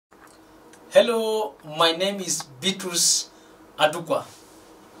Hello, my name is Bitrus Adukwa.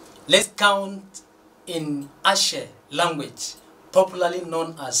 Let's count in Ashe language, popularly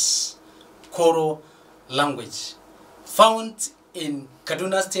known as Koro language, found in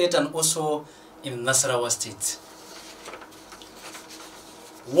Kaduna State and also in Nasarawa State.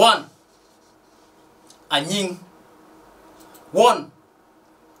 1. Anying. 1.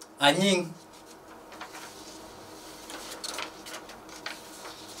 Anying.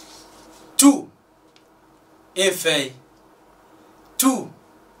 2. Efe. 2.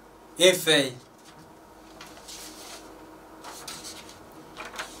 Efe.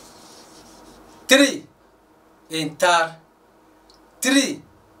 3. Entar. 3.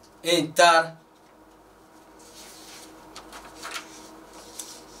 Entar.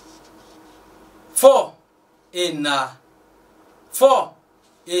 4. Ena. 4.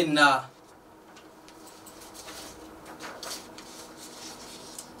 Ena.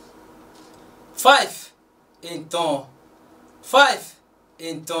 5. Enton. 5.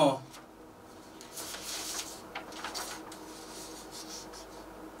 Enton.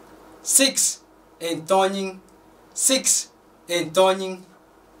 6. Entoning. 6. Entoning.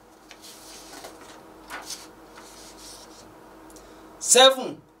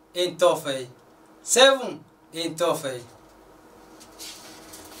 7. Entofe. 7. Entofe.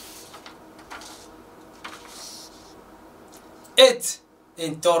 8.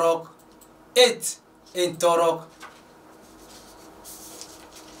 Entorok. 8. Entorok.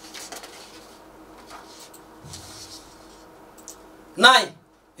 9.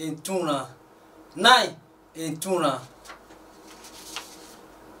 Entuna. 9. Entuna.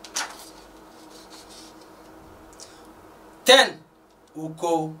 10.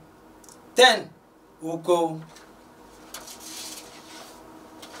 Uko. 10. Uko.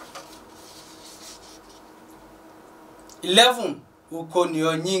 11. Uko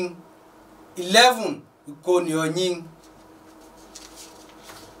nionying. 11. Uko nionying.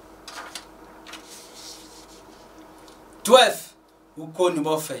 12. Uko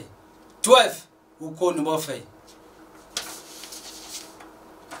nibofe. 12. Uko nibofe.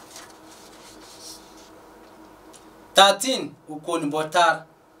 13. Uko nibotar.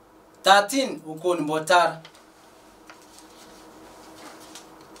 13. Uko nibotar.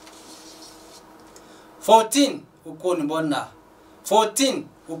 14. Uko nibona. 14.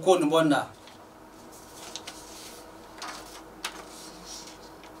 Uko nibona.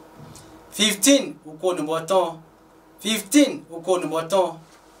 15. Uko niboton. 15. Uko niboton.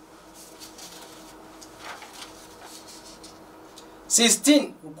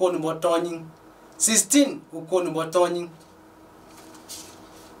 16. Uko nibotoning. 16. Uko nibotoning.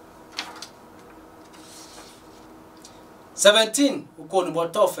 17. Uko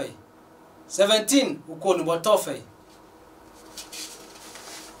nibotofe. 17. Uko nibotofe.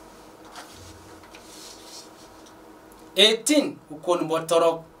 18. Uko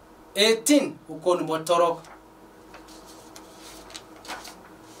nibotorok. 18. Uko nibotorok.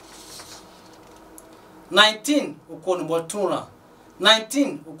 19. Uko nibotuna.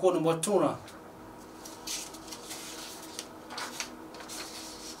 19. Uko nibotuna.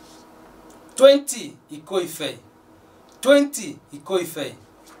 20. Iko ife. 20. Iko ife.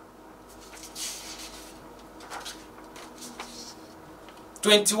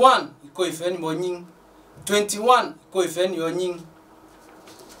 21. Iko ife ni monying. 21. Iko ife ni onying.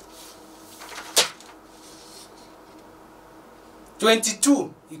 22.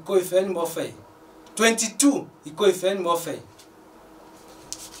 Iko ife ni mofe. 22. Iko ife ni mofe.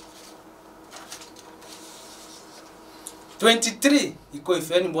 23. Iko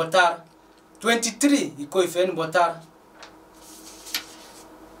ife ni botar. 23. Iko ife ni botar.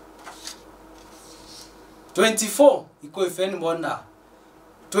 24. Iko ife ni bona.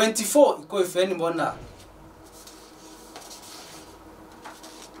 24. Iko ife ni bona.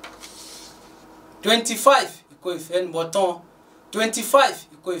 25. Iko ife ni boton. 25.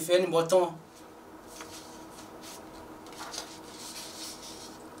 Iko ife ni boton.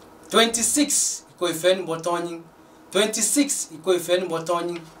 26. Iko ife ni botoning. 26. Iko ife ni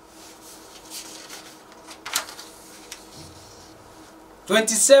botoning.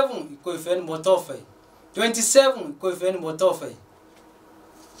 27. Iko ife ni botofe. 27. Iko ife ni botofe.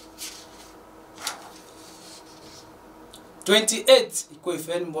 28. Iko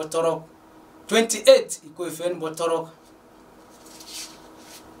ife ni botorok. 28. Iko ife ni botorok.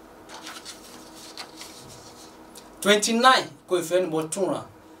 29. Iko ife ni botuna.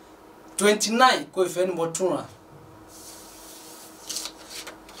 29. Iko ife ni botuna.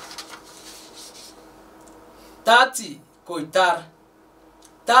 30. Iko itar.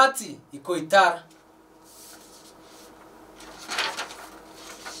 30. Iko itar.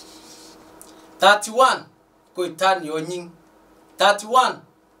 31 iko itan yonyin. 31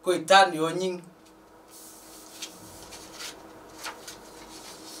 iko itan yonyin.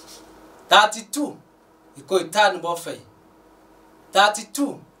 32 iko itan bofe.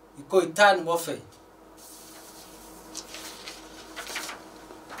 32 iko itan bofe.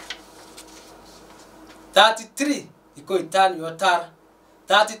 33 iko itan yotar.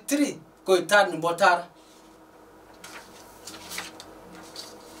 33 iko itan botar.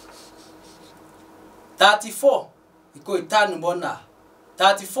 34 iko itan bona.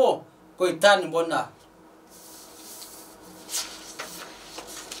 34 iko itan bona.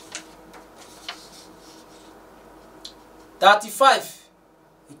 35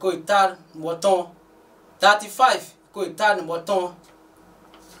 iko itan boton. 35 iko itan boton.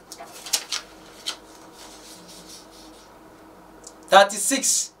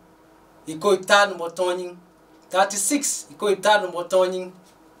 36 iko itan botonin. 36 iko itan botonin.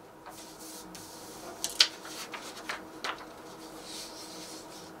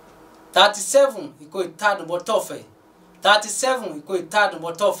 37 iko itan botofe. 37 iko itan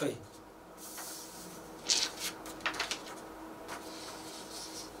botofe.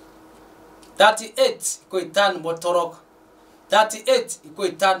 38 iko itan botorok. 38 iko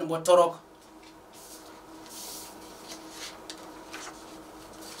itan botorok.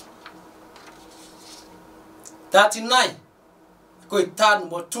 39 iko itan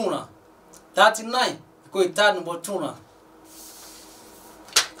botuna. 39 iko itan botuna.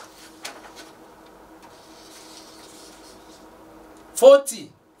 40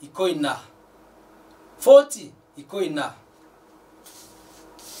 iko ina. 40 iko ina.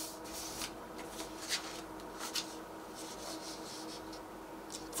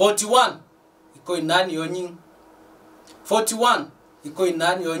 41 iko inani yonyin. 41 iko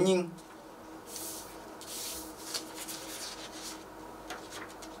inani yonyin.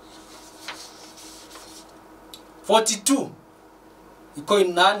 42 iko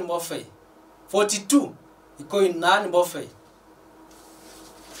inani bofe. 42 iko inani bofe.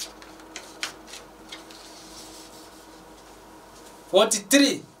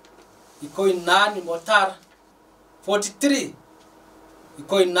 43 iko inani botar. 43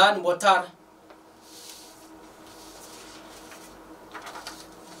 iko inani botar.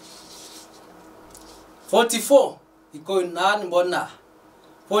 44 iko inani bona.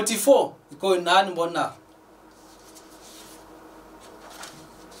 44 iko inani bona.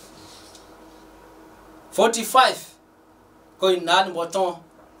 45 iko inani boton.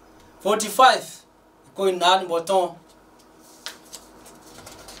 45 iko inani boton.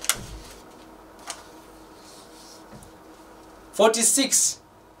 46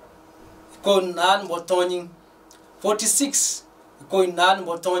 iko inani botonin. 46 iko inani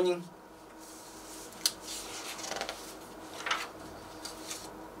botonin.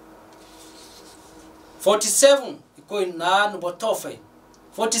 47 iko inani botofe.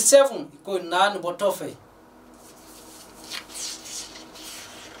 47 iko inani botofe.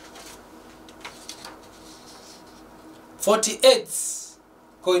 48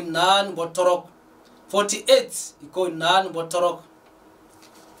 iko inani botorok. 48 iko inani botorok.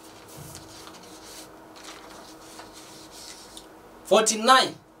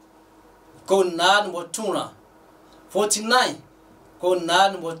 49 iko inani botuna. 49 iko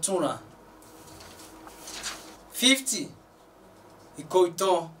inani botuna. 50 iko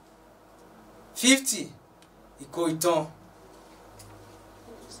iton. 50 iko iton.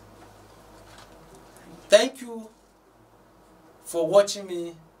 Thank you for watching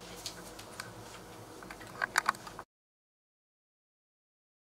me.